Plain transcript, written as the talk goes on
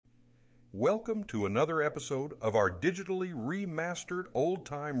Welcome to another episode of our digitally remastered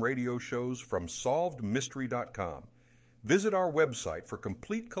old-time radio shows from SolvedMystery.com. Visit our website for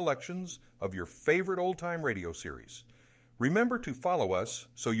complete collections of your favorite old-time radio series. Remember to follow us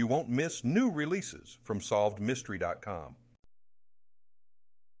so you won't miss new releases from SolvedMystery.com.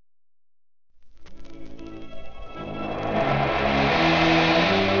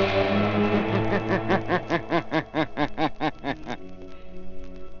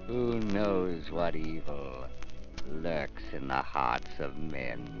 Who knows what evil lurks in the hearts of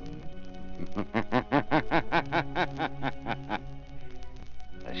men?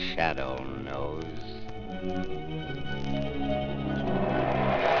 The shadow knows.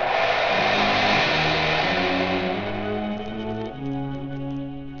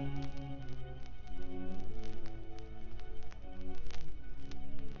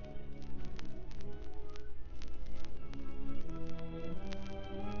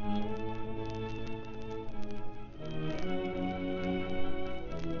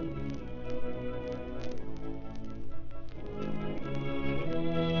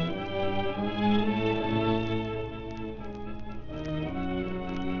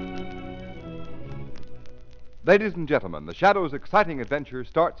 Ladies and gentlemen, the Shadow's exciting adventure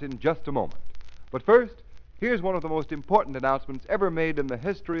starts in just a moment. But first, here's one of the most important announcements ever made in the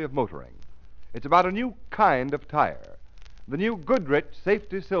history of motoring. It's about a new kind of tire, the new Goodrich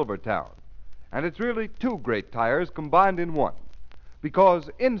Safety Silvertown. And it's really two great tires combined in one, because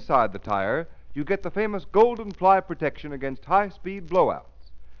inside the tire, you get the famous golden fly protection against high-speed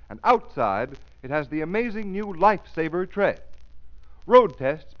blowouts. And outside, it has the amazing new Lifesaver tread. Road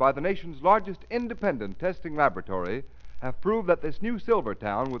tests by the nation's largest independent testing laboratory have proved that this new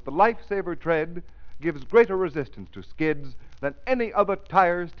Silvertown with the Lifesaver tread gives greater resistance to skids than any other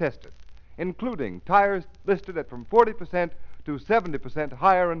tires tested, including tires listed at from 40% to 70%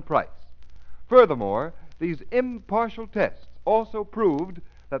 higher in price. Furthermore, these impartial tests also proved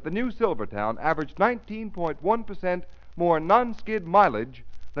that the new Silvertown averaged 19.1% more non-skid mileage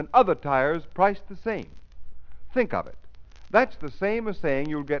than other tires priced the same. Think of it. That's the same as saying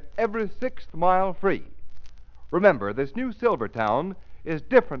you'll get every 6th mile free. Remember, this new Silvertown is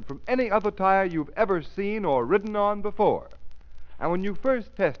different from any other tire you've ever seen or ridden on before. And when you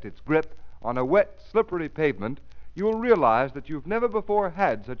first test its grip on a wet, slippery pavement, you'll realize that you've never before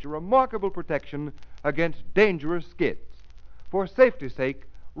had such a remarkable protection against dangerous skids. For safety's sake,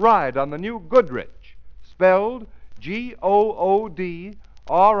 ride on the new Goodrich, spelled Goodrich.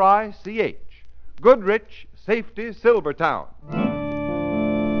 Goodrich Safety Silvertown.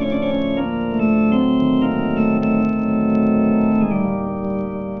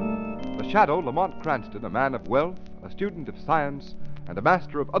 The Shadow, Lamont Cranston, a man of wealth, a student of science, and a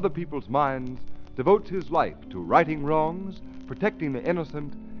master of other people's minds, devotes his life to righting wrongs, protecting the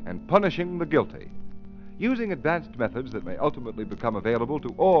innocent, and punishing the guilty. Using advanced methods that may ultimately become available to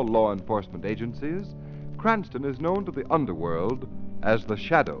all law enforcement agencies, Cranston is known to the underworld as the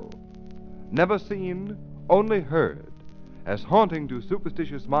Shadow. Never seen, only heard, as haunting to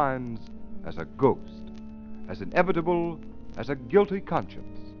superstitious minds as a ghost, as inevitable as a guilty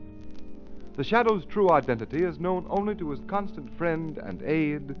conscience. The Shadow's true identity is known only to his constant friend and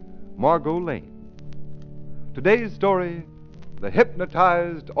aide, Margot Lane. Today's story, The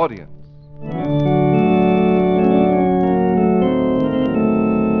Hypnotized Audience.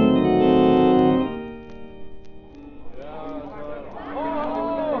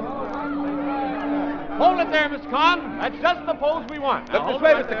 Hold it there, Miss Khan. That's just the pose we want. Look this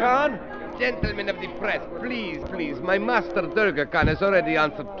way, Mr. Khan. Gentlemen of the press, please. My master Durga Khan has already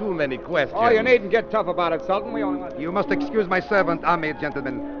answered too many questions. Oh, you needn't get tough about it, Sultan. We only want... You must excuse my servant, Ahmed,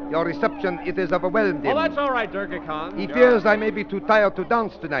 gentlemen. Your reception, it is overwhelmed him. Oh, that's all right, Durga Khan. He fears I may be too tired to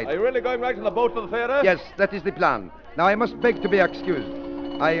dance tonight. Are you really going right to the boat for the theater? Yes, that is the plan. Now I must beg to be excused.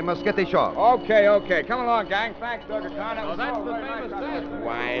 I must get ashore. Okay. Come along, gang. Thanks, Durga Khan. Oh, that's the famous dance.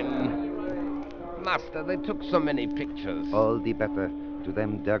 Wine. Master, they took so many pictures. All the better. To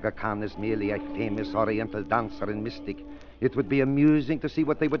them, Durga Khan is merely a famous Oriental dancer and mystic. It would be amusing to see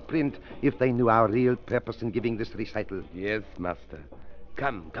what they would print if they knew our real purpose in giving this recital. Yes, Master.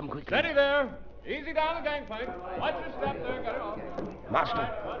 Come quickly. Steady there. Easy down the gangplank. Watch your step there. Get it off. Master.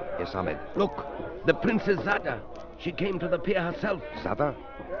 Yes, Ahmed. Look, the Princess Zada. She came to the pier herself. Zada?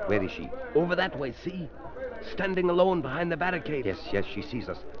 Where is she? Over that way, see? Standing alone behind the barricade. Yes, she sees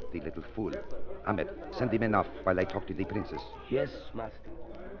us. The little fool. Ahmed, send the men off while I talk to the princess. Yes, Master.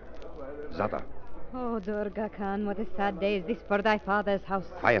 Zada. Oh, Durga Khan, what a sad day is this for thy father's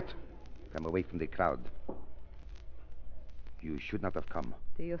house. Quiet. Come away from the crowd. You should not have come.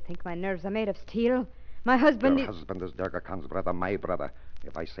 Do you think my nerves are made of steel? My husband Your husband is Durga Khan's brother, my brother.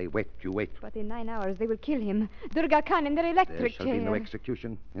 If I say wait, you wait. But in 9 hours they will kill him. Durga Khan in their There electric shall chair. be no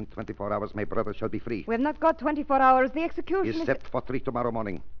execution. In 24 hours, my brother shall be free. We have not got 24 hours. The execution Is set for 3 tomorrow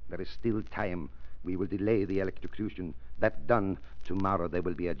morning. There is still time. We will delay the electrocution. That done, tomorrow there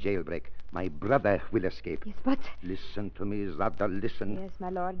will be a jailbreak. My brother will escape. Yes, but... Listen to me, Zada, listen. Yes, my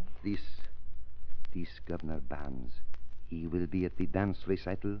lord. This Governor Barnes, he will be at the dance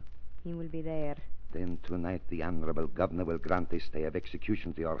recital. He will be there. Then tonight the honorable governor will grant a stay of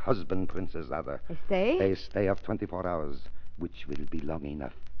execution to your husband, Princess Zada. A stay? A stay of 24 hours, which will be long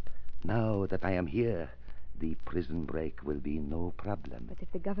enough. Now that I am here, the prison break will be no problem. But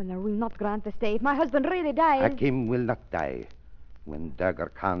if the governor will not grant the stay, if my husband really dies... Hakim will not die. When Durga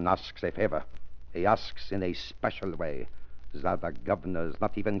Khan asks a favor, he asks in a special way. Zada governors,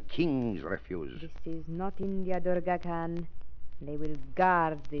 not even kings, refuse. This is not India, Durga Khan. They will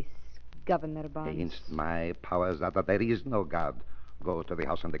guard this Governor Barnes. Against my powers, Zada, there is no guard. Go to the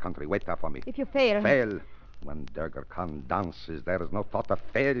house in the country. Wait there for me. If you fail... Fail. When Durga Khan dances, there is no thought of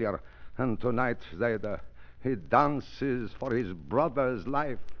failure. And tonight, Zada, he dances for his brother's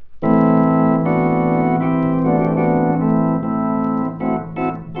life.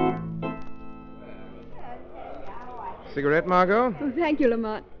 Cigarette, Margot? Oh, thank you,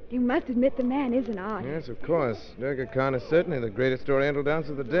 Lamont. You must admit the man is an art. Yes, of course. Durga Khan is certainly the greatest Oriental dance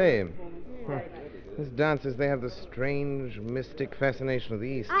of the day. His dances, they have the strange, mystic fascination of the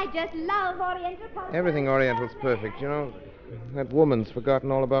East. I just love Oriental culture. Everything Oriental's perfect, you know. That woman's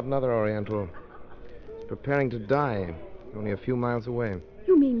forgotten all about another Oriental. He's preparing to die, only a few miles away.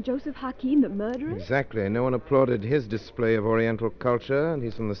 You mean Joseph Hakim, the murderer? Exactly. No one applauded his display of Oriental culture, and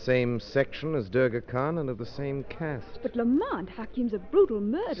he's from the same section as Durga Khan and of the same caste. But Lamont, Hakim's a brutal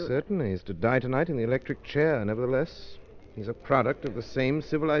murderer. Certainly. He's to die tonight in the electric chair. Nevertheless, he's a product of the same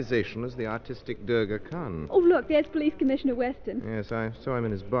civilization as the artistic Durga Khan. Oh, look, there's Police Commissioner Weston. Yes, I saw him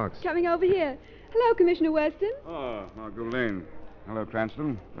in his box. Coming over here. Hello, Commissioner Weston. Oh, Margot Lane. Hello,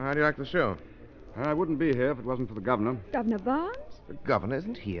 Cranston. How do you like the show? I wouldn't be here if it wasn't for the governor. Governor Barnes? The governor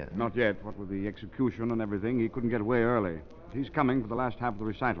isn't here. Not yet. What with the execution and everything, he couldn't get away early. He's coming for the last half of the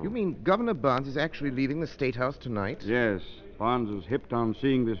recital. You mean Governor Barnes is actually leaving the State House tonight? Yes. Barnes is hipped on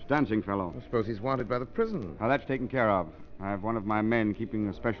seeing this dancing fellow. I suppose he's wanted by the prison. Now, that's taken care of. I have one of my men keeping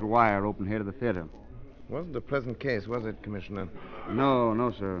a special wire open here to the theater. Wasn't a pleasant case, was it, Commissioner?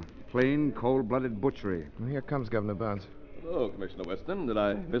 No, sir. Plain, cold-blooded butchery. Well, here comes Governor Barnes. Hello, Commissioner Weston. Did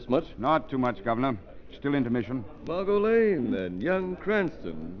I miss much? Not too much, Governor. Still intermission. Margot Lane and young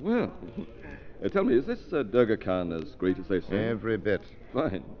Cranston. Well, tell me, is this Durga Khan as great as they say? Every bit.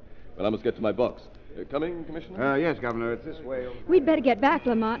 Fine. Well, I must get to my box. Coming, Commissioner? Yes, Governor. It's this way. We'd better get back,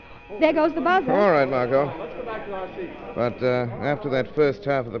 Lamont. There goes the buzzer. All right, Margot. Let's go back to our seats. But after that first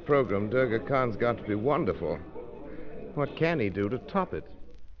half of the program, Durga Khan's got to be wonderful. What can he do to top it?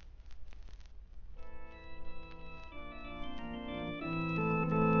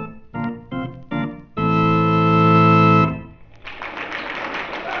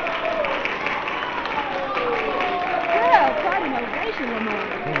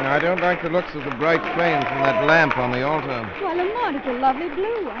 I don't like the looks of the bright flame from that lamp on the altar. Why, Lamont, it's a lovely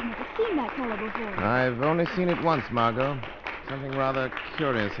blue. I've never seen that color before. I've only seen it once, Margot. Something rather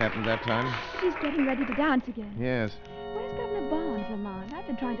curious happened that time. She's getting ready to dance again. Yes. Where's Governor Barnes, Lamont? I've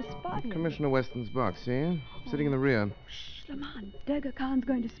been trying to spot him. Commissioner Weston's box, see? Sitting in the rear. Shh, Lamont. Durga Khan's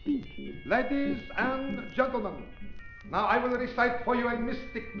going to speak. Ladies and gentlemen, now I will recite for you a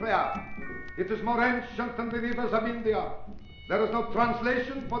mystic prayer. It is more ancient than the rivers of India. There is no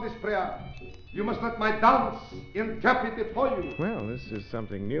translation for this prayer. You must let my dance interpret it for you. Well, this is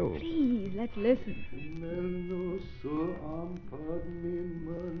something new. Please, let's listen.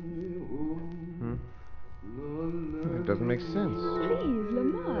 It doesn't make sense. Please,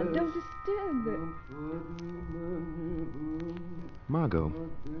 Lamont, don't disturb her. Margot.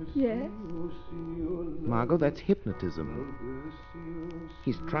 Yes? Margot, that's hypnotism.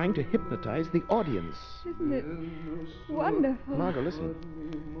 He's trying to hypnotize the audience. Isn't it wonderful? Margot, listen.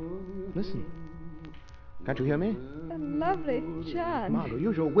 Listen. Can't you hear me? A lovely chant. Margot,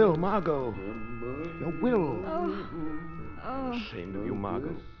 use your will, Margot. Your will. Oh. Ashamed of you,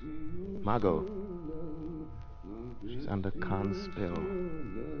 Margot. Margot. She's under Khan's spell.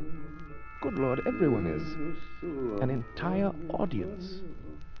 Good Lord, everyone is. An entire audience.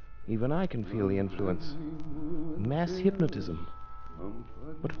 Even I can feel the influence. Mass hypnotism.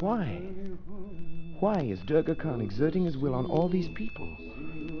 But why? Why is Durga Khan exerting his will on all these people?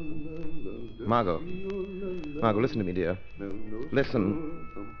 Margot. Margot, listen to me, dear. Listen.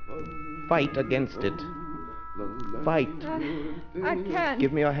 Fight against it. Fight. I can't.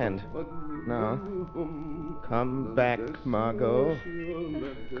 Give me your hand. Now. Come back, Margot.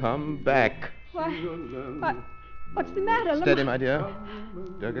 Come back. What's the matter, Lamont? Steady, my dear.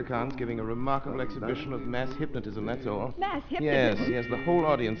 Durga Khan's giving a remarkable exhibition of mass hypnotism, that's all. Mass hypnotism? Yes, he has the whole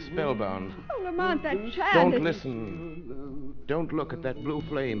audience spellbound. Oh, Lamont, that child... Don't listen. Don't look at that blue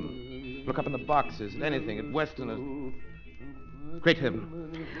flame. Look up in the boxes, at anything, at Western. Great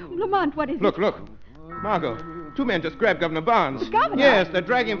heaven. Oh, Lamont, what is it? Look. Margot, two men just grabbed Governor Barnes. Governor? Yes, they're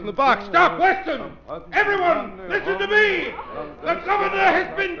dragging him from the box. Stop, Weston! Everyone, listen to me! The governor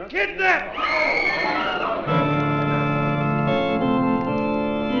has been kidnapped!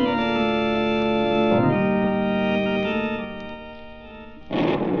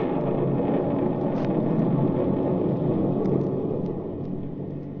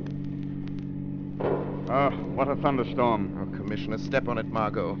 What a thunderstorm. Oh, Commissioner, step on it,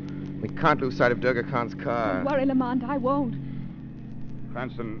 Margot. We can't lose sight of Durga Khan's car. Don't worry, Lamont, I won't.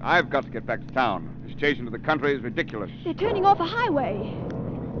 Cranston, I've got to get back to town. This chase into the country is ridiculous. They're turning off a highway.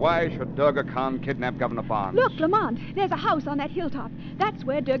 Why should Durga Khan kidnap Governor Barnes? Look, Lamont, there's a house on that hilltop. That's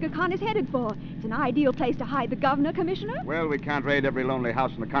where Durga Khan is headed for. It's an ideal place to hide the governor, Commissioner. Well, we can't raid every lonely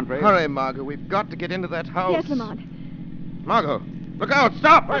house in the country. Hurry, Margot. We've got to get into that house. Yes, Lamont. Margot, look out.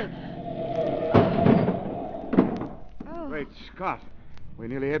 Stop! Great Scott. We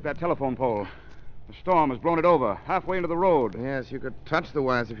nearly hit that telephone pole. The storm has blown it over, halfway into the road. Yes, you could touch the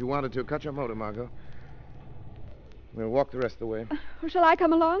wires if you wanted to. Cut your motor, Margot. We'll walk the rest of the way. Shall I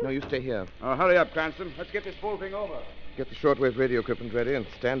come along? No, you stay here. Oh, hurry up, Cranston. Let's get this whole thing over. Get the shortwave radio equipment ready and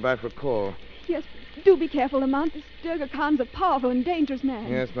stand by for a call. Yes, do be careful, Lamont. This Durga Khan's a powerful and dangerous man.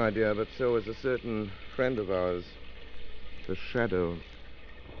 Yes, my dear, but so is a certain friend of ours, the Shadow.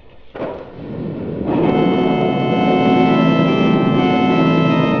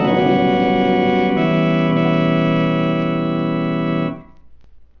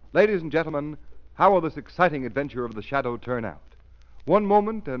 Ladies and gentlemen, how will this exciting adventure of the Shadow turn out? One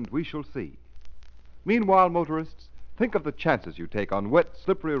moment and we shall see. Meanwhile, motorists, think of the chances you take on wet,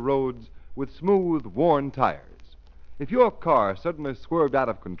 slippery roads with smooth, worn tires. If your car suddenly swerved out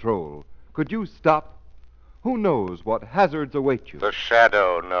of control, could you stop? Who knows what hazards await you? The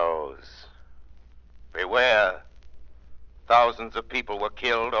Shadow knows. Beware. Thousands of people were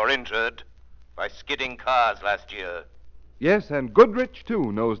killed or injured by skidding cars last year. Yes, and Goodrich,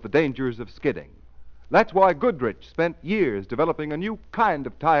 too, knows the dangers of skidding. That's why Goodrich spent years developing a new kind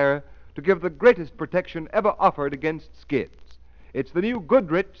of tire to give the greatest protection ever offered against skids. It's the new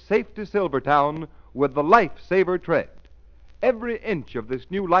Goodrich Safety Silvertown with the Lifesaver Tread. Every inch of this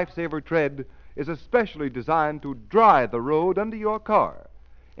new Lifesaver Tread is especially designed to dry the road under your car.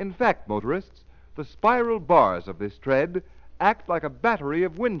 In fact, motorists, the spiral bars of this tread act like a battery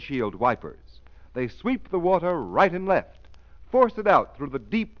of windshield wipers. They sweep the water right and left, force it out through the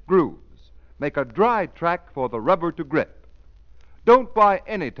deep grooves, make a dry track for the rubber to grip. Don't buy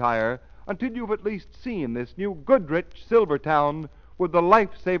any tire until you've at least seen this new Goodrich Silvertown with the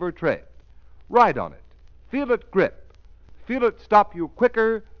Lifesaver Tread. Ride on it. Feel it grip. Feel it stop you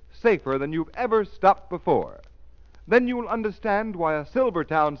quicker, safer than you've ever stopped before. Then you'll understand why a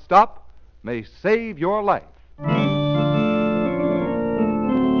Silvertown stop may save your life.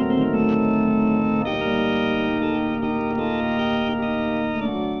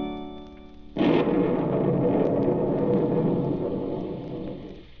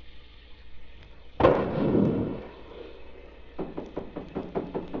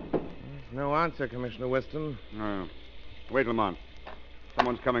 No answer, Commissioner Weston. No. Wait, Lamont.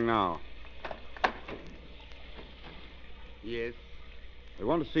 Someone's coming now. Yes? We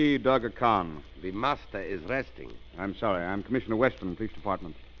want to see Durga Khan. The master is resting. I'm sorry. I'm Commissioner Weston, Police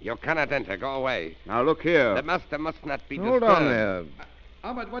Department. You cannot enter. Go away. Now, look here. The master must not be Hold disturbed. on there.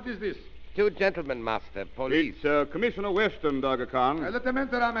 Ahmed, what is this? Two gentlemen, master. Police. It's Commissioner Weston, Durga Khan. Let them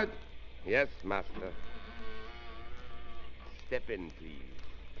enter, Ahmed. Yes, master. Step in, please.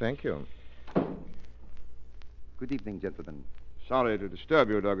 Thank you. Good evening, gentlemen. Sorry to disturb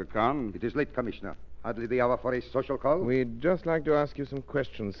you, Durga Khan. It is late, Commissioner. Hardly the hour for a social call. We'd just like to ask you some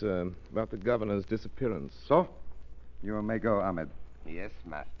questions, sir, about the governor's disappearance. So? You may go, Ahmed. Yes,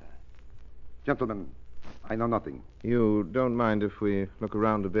 master. Gentlemen, I know nothing. You don't mind if we look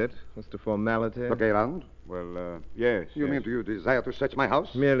around a bit, just a formality? Look around? Well, yes. You mean you desire to search my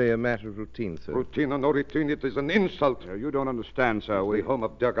house? Merely a matter of routine, sir. Routine or no routine, it is an insult. You don't understand, sir. The home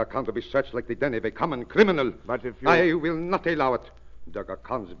of Durga Khan to be searched like the den of a common criminal. But if you... I will not allow it. Durga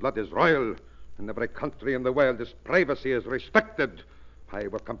Khan's blood is royal. In every country in the world, his privacy is respected. I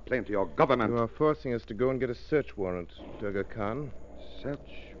will complain to your government. You are forcing us to go and get a search warrant, Durga Khan. Search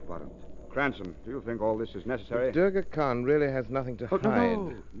warrant? Cranston, do you think all this is necessary? But Durga Khan really has nothing to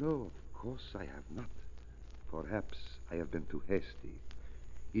hide. No, of course I have not. Perhaps I have been too hasty.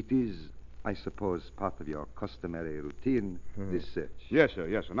 It is, I suppose, part of your customary routine, this search. Yes,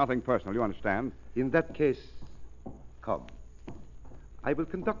 sir. Nothing personal, you understand? In that case, come. I will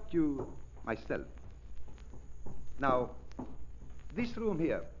conduct you myself. Now, this room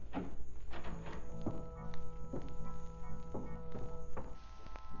here.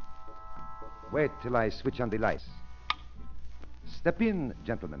 Wait till I switch on the lights. Step in,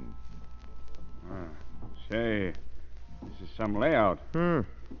 gentlemen. Say, this is some layout.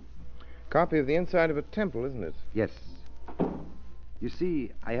 Copy of the inside of a temple, isn't it? Yes. You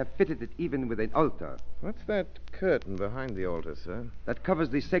see, I have fitted it even with an altar. What's that curtain behind the altar, sir? That covers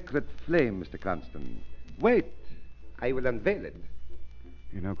the sacred flame, Mr. Cranston. Wait. I will unveil it.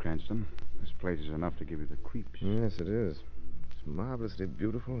 You know, Cranston, this place is enough to give you the creeps. Yes, it is. It's marvelously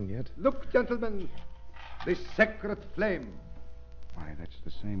beautiful, and yet... Look, gentlemen. The sacred flame. Why, that's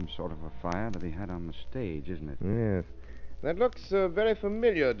the same sort of a fire that he had on the stage, isn't it? Yes. That looks very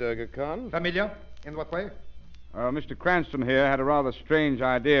familiar, Durga Khan. Familiar? In what way? Mr. Cranston here had a rather strange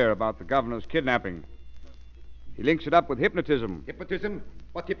idea about the governor's kidnapping. He links it up with hypnotism. Hypnotism?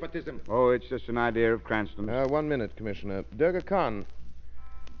 What hypnotism? Oh, it's just an idea of Cranston's. 1 minute, Commissioner. Durga Khan,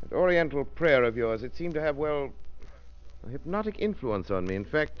 that Oriental prayer of yours, it seemed to have, well, a hypnotic influence on me. In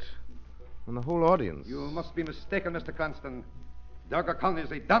fact, on the whole audience. You must be mistaken, Mr. Cranston. Durga Khan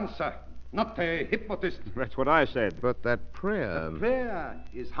is a dancer, not a hypnotist. That's what I said. But that prayer... The prayer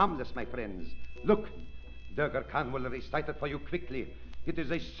is harmless, my friends. Look, Durga Khan will recite it for you quickly. It is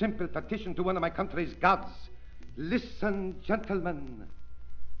a simple petition to one of my country's gods. Listen, gentlemen.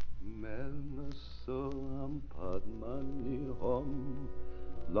 Melnasoam padmani hom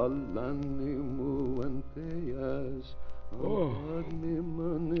lalani muanteyas.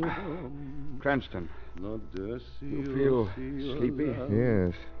 Cranston, you feel sleepy?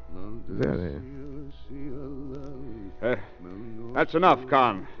 Yes, very. That's enough,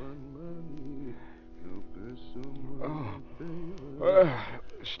 Khan.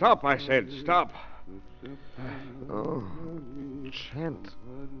 Stop, I said. Stop. Oh, chant.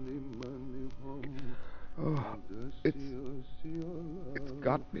 Oh, it's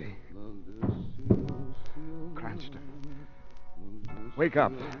got me. Cranston. Wake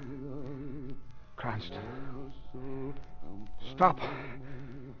up. Cranston. Stop.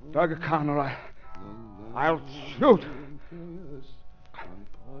 Durga Khan, or I'll shoot.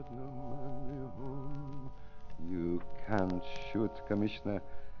 You can't shoot, Commissioner.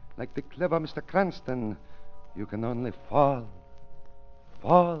 Like the clever Mr. Cranston, you can only fall.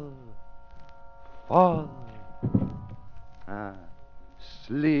 Fall.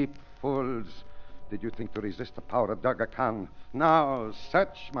 Sleep, fools. Did you think to resist the power of Durga Khan? Now,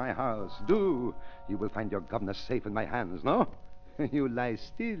 search my house. Do. You will find your governor safe in my hands, no? You lie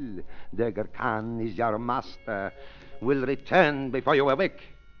still. Durga Khan is your master. Will return before you awake.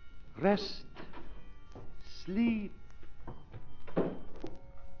 Rest. Sleep.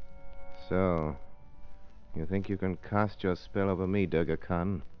 So, you think you can cast your spell over me, Durga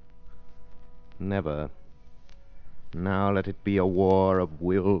Khan? Never. Now let it be a war of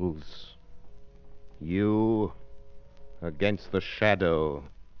wills. You against the shadow.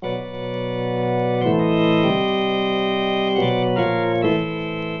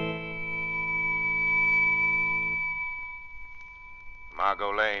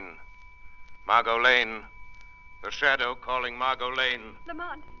 Margot Lane. Margot Lane. The shadow calling Margot Lane.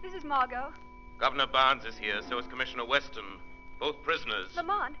 Lamont, this is Margot. Governor Barnes is here, so is Commissioner Weston. Both prisoners.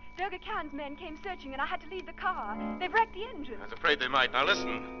 Lamont, Durga Khan's men came searching and I had to leave the car. They've wrecked the engine. I was afraid they might. Now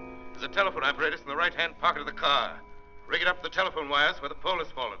listen. There's a telephone apparatus in the right-hand pocket of the car. Rig it up to the telephone wires where the pole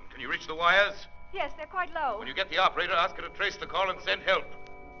has fallen. Can you reach the wires? Yes, they're quite low. When you get the operator, ask her to trace the call and send help.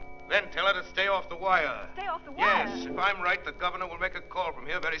 Then tell her to stay off the wire. Stay off the wire? Yes, if I'm right, the governor will make a call from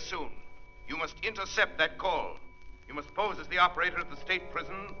here very soon. You must intercept that call. You must pose as the operator at the state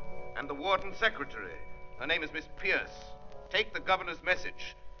prison and the warden secretary. Her name is Miss Pierce. Take the governor's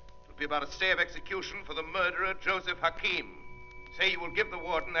message. It'll be about a stay of execution for the murderer, Joseph Hakim. Say you will give the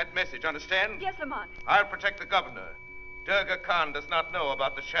warden that message, understand? Yes, Lamont. I'll protect the governor. Durga Khan does not know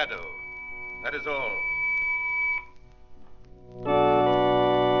about the shadow. That is all.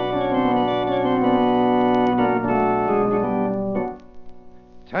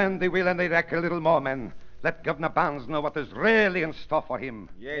 Turn the wheel and the rack a little more, men. Let Governor Barnes know what is really in store for him.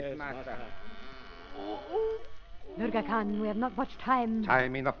 Yes, master. Durga Khan, we have not much time.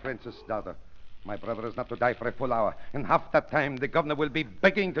 Time enough, Princess daughter. My brother is not to die for a full hour. In half that time, the governor will be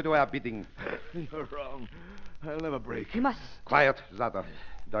begging to do our bidding. You're wrong. I'll never break. You must. Quiet, Zada.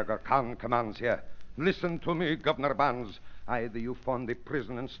 Durga Khan commands here. Listen to me, Governor Barnes. Either you found the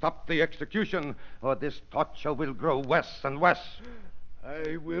prison and stop the execution, or this torture will grow worse and worse.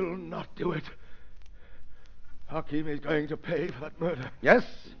 I will not do it. Hakim is going to pay for that murder. Yes?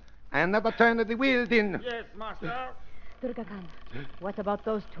 Another turn of the wheel, Din. Yes, master. Durga Khan, what about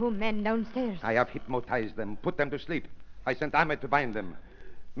those two men downstairs? I have hypnotized them, put them to sleep. I sent Ahmed to bind them.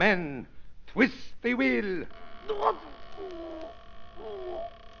 Men, twist the wheel.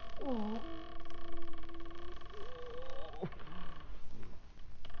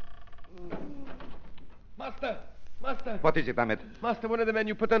 Master! Master! What is it, Ahmed? Master, one of the men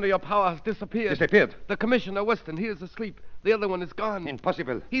you put under your power has disappeared. Disappeared? The Commissioner, Weston, he is asleep. The other one is gone.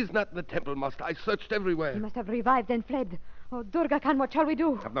 Impossible. He's not in the temple, Master. I searched everywhere. He must have revived and fled. Oh, Durga Khan, what shall we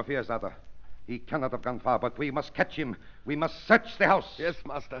do? Have no fear, Zada. He cannot have gone far, but we must catch him. We must search the house. Yes,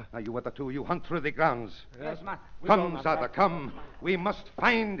 Master. Now, you other two, you hunt through the grounds. Yes, master. Come, Zada, come. We must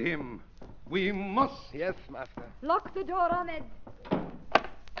find him. We must. Yes, Master. Lock the door, Ahmed.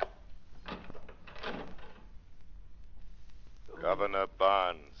 Governor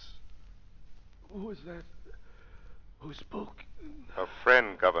Barnes. Who is that? Who spoke? A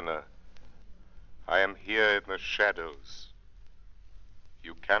friend, Governor. I am here in the shadows.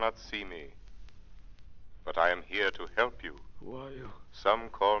 You cannot see me, but I am here to help you. Who are you? Some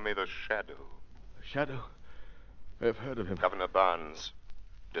call me the Shadow. Shadow? I've heard of him. Governor Barnes,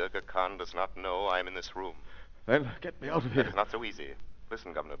 Durga Khan does not know I am in this room. Then get me out of here. It's not so easy.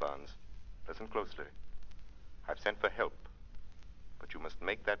 Listen, Governor Barnes. Listen closely. I've sent for help, but you must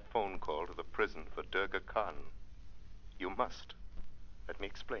make that phone call to the prison for Durga Khan. You must. Let me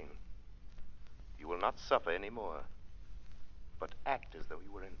explain. You will not suffer any more, but act as though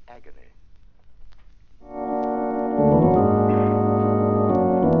you were in agony.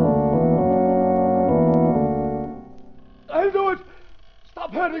 I'll do it!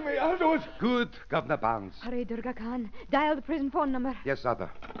 Stop hurting me! I'll do it! Good, Governor Barnes. Hurry, Durga Khan. Dial the prison phone number. Yes,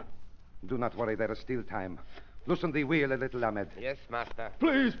 Zada. Do not worry, there is still time. Loosen the wheel a little, Ahmed. Yes, Master.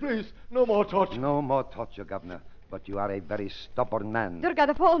 Please, please, no more torture. No more torture, Governor. But you are a very stubborn man. Durga,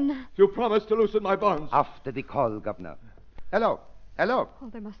 the phone. You promised to loosen my bonds. After the call, Governor. Hello. Hello. Oh,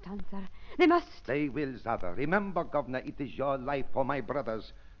 they must answer. They must. They will, Zada. Remember, Governor, it is your life for my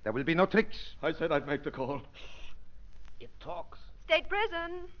brothers. There will be no tricks. I said I'd make the call. It talks. State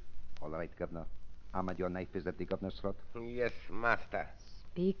prison. All right, Governor. Ahmed, your knife is at the governor's throat. Yes, Master.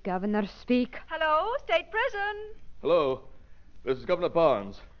 Speak, Governor, speak. Hello, state prison. Hello. This is Governor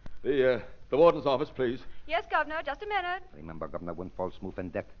Barnes. The warden's office, please. Yes, Governor, just a minute. Remember, Governor, one false move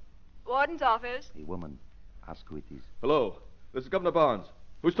and death. Warden's office. A woman. Ask who it is. Hello. This is Governor Barnes.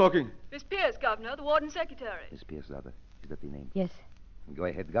 Who's talking? Miss Pierce, Governor, the warden's secretary. Miss Pierce, Zada. Is that the name? Yes. Go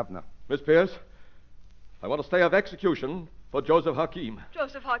ahead, Governor. Miss Pierce, I want a stay of execution for Joseph Hakim.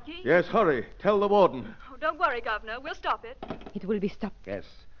 Joseph Hakim? Yes, hurry. Tell the warden. Oh, don't worry, Governor. We'll stop it. It will be stopped. Yes.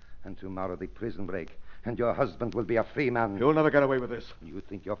 And tomorrow the prison break. And your husband will be a free man. You'll never get away with this. You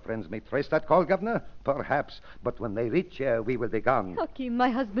think your friends may trace that call, Governor? Perhaps. But when they reach here, we will be gone. Hakim,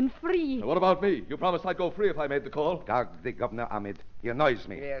 my husband, free. Now, what about me? You promised I'd go free if I made the call. Gag the Governor, Ahmed. He annoys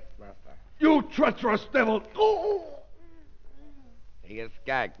me. Yes, Master. You treacherous devil! Oh! He is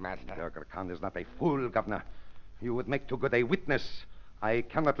gagged, Master. Durga Khan is not a fool, Governor. You would make too good a witness. I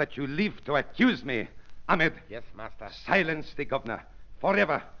cannot let you live to accuse me. Ahmed. Yes, Master. Silence the Governor.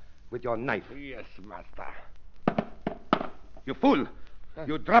 Forever. With your knife. Yes, Master. You fool!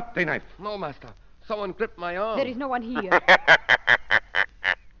 You dropped the knife. No, Master. Someone gripped my arm. There is no one here.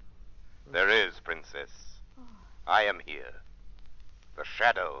 There is, Princess. I am here. The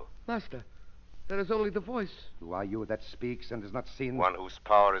Shadow. Master, there is only the voice. Who are you that speaks and is not seen? One whose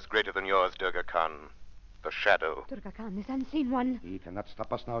power is greater than yours, Durga Khan. The Shadow. Durga Khan, this unseen one. He cannot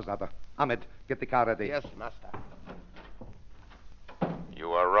stop us now, Zada. Ahmed, get the car ready. Yes, Master.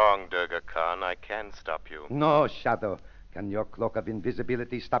 You are wrong, Durga Khan. I can stop you. No, Shadow. Can your cloak of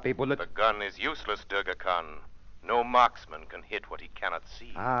invisibility stop a bullet? The gun is useless, Durga Khan. No marksman can hit what he cannot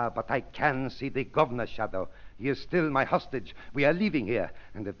see. Ah, but I can see the Governor, Shadow. He is still my hostage. We are leaving here.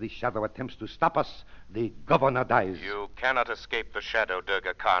 And if the Shadow attempts to stop us, the Governor dies. You cannot escape the Shadow,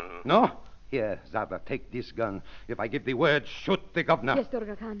 Durga Khan. No? Here, Zada, take this gun. If I give the word, shoot the Governor. Yes,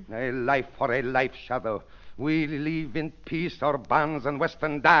 Durga Khan. A life for a life, Shadow. We live in peace or Barnes and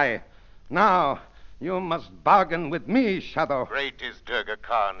Weston die. Now, you must bargain with me, Shadow. Great is Durga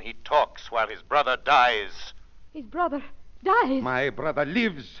Khan. He talks while his brother dies. His brother dies. My brother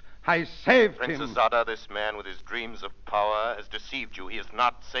lives. I saved Princess him. Zada, this man with his dreams of power has deceived you. He has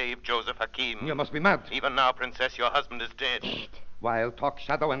not saved Joseph Hakim. You must be mad. Even now, Princess, your husband is dead. Wild talk,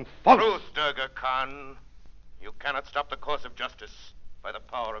 Shadow, and false. Truth, Durga Khan. You cannot stop the course of justice by the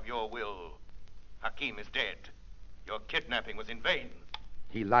power of your will. Hakim is dead. Your kidnapping was in vain.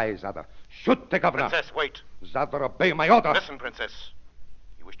 He lies, Zada. Shoot the governor. Princess, wait. Zada, obey my order. Listen, Princess.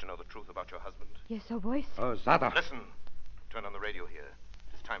 You wish to know the truth about your husband? Yes, a voice? Oh, Zada. Listen. Turn on the radio here.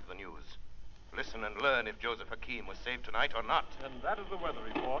 It's time for the news. Listen and learn if Joseph Hakim was saved tonight or not. And that is the weather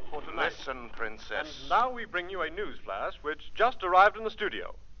report for tonight. Listen, Princess. And now we bring you a news flash which just arrived in the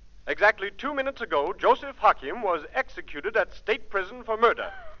studio. Exactly 2 minutes ago, Joseph Hakim was executed at state prison for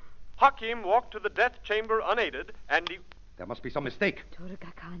murder. Hakim walked to the death chamber unaided, and he... There must be some mistake.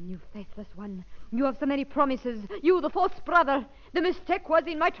 Durga Khan, you faithless one. You have so many promises. You, the fourth brother. The mistake was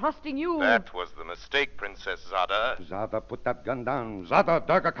in my trusting you. That was the mistake, Princess Zada. Zada, put that gun down. Zada,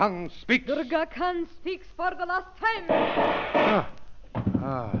 Durga Khan speaks. Durga Khan speaks for the last time.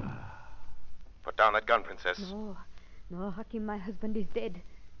 Put down that gun, Princess. No, Hakim, my husband is dead.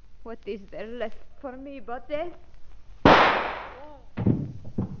 What is there left for me but death?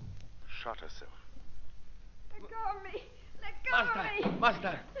 Shot herself. Let go of me. Let go of me.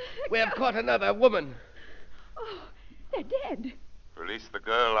 Master, we have caught another woman. Oh, they're dead. Release the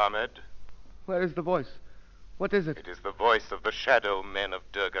girl, Ahmed. Where is the voice? What is it? It is the voice of the shadow men of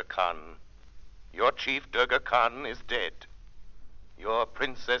Durga Khan. Your chief, Durga Khan, is dead. Your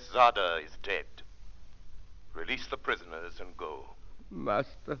Princess Zada is dead. Release the prisoners and go.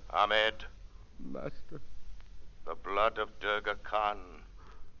 Master. Ahmed. Master. The blood of Durga Khan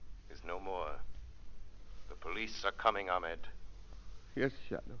is no more. The police are coming, Ahmed. Yes,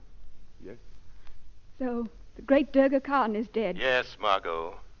 Shadow. Yes. So, the great Durga Khan is dead. Yes,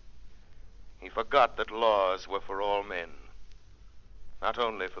 Margot. He forgot that laws were for all men, not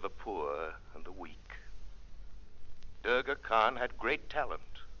only for the poor and the weak. Durga Khan had great talent,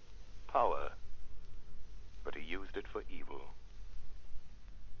 power, but he used it for evil.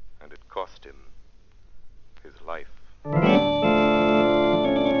 And it cost him his life.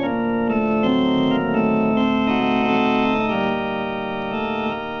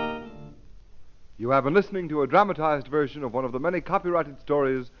 You have been listening to a dramatized version of one of the many copyrighted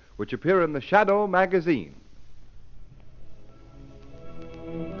stories which appear in the Shadow magazine.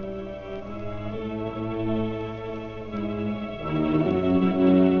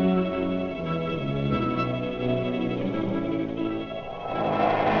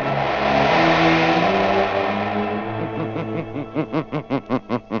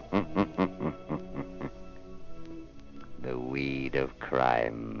 The weed of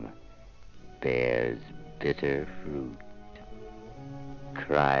crime bears bitter fruit.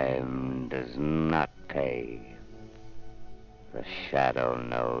 Crime does not pay. The shadow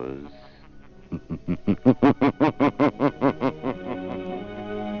knows.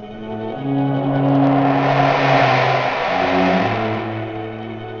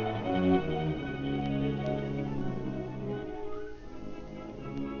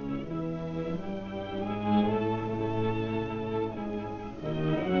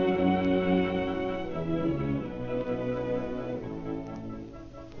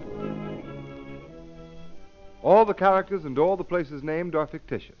 All the characters and all the places named are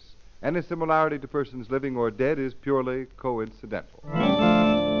fictitious. Any similarity to persons living or dead is purely coincidental.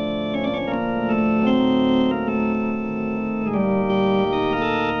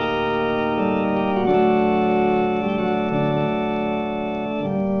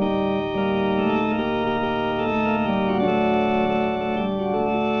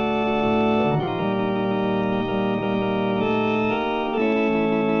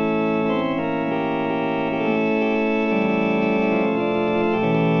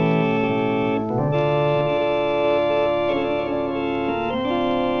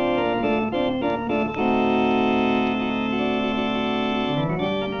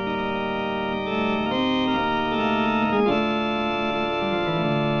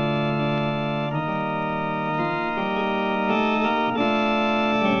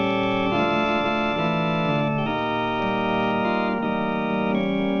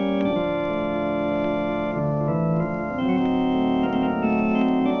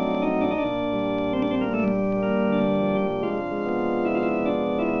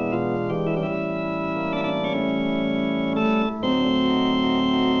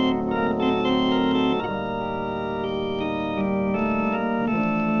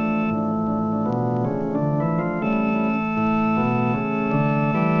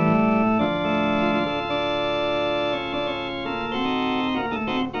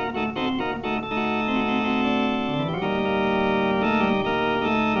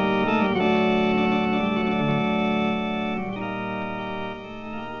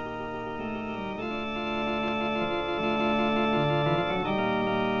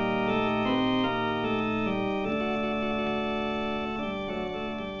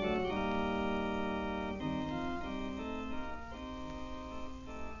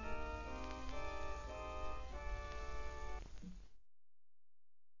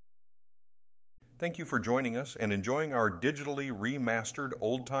 Thank you for joining us and enjoying our digitally remastered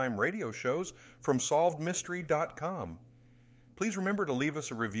old-time radio shows from SolvedMystery.com. Please remember to leave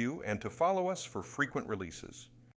us a review and to follow us for frequent releases.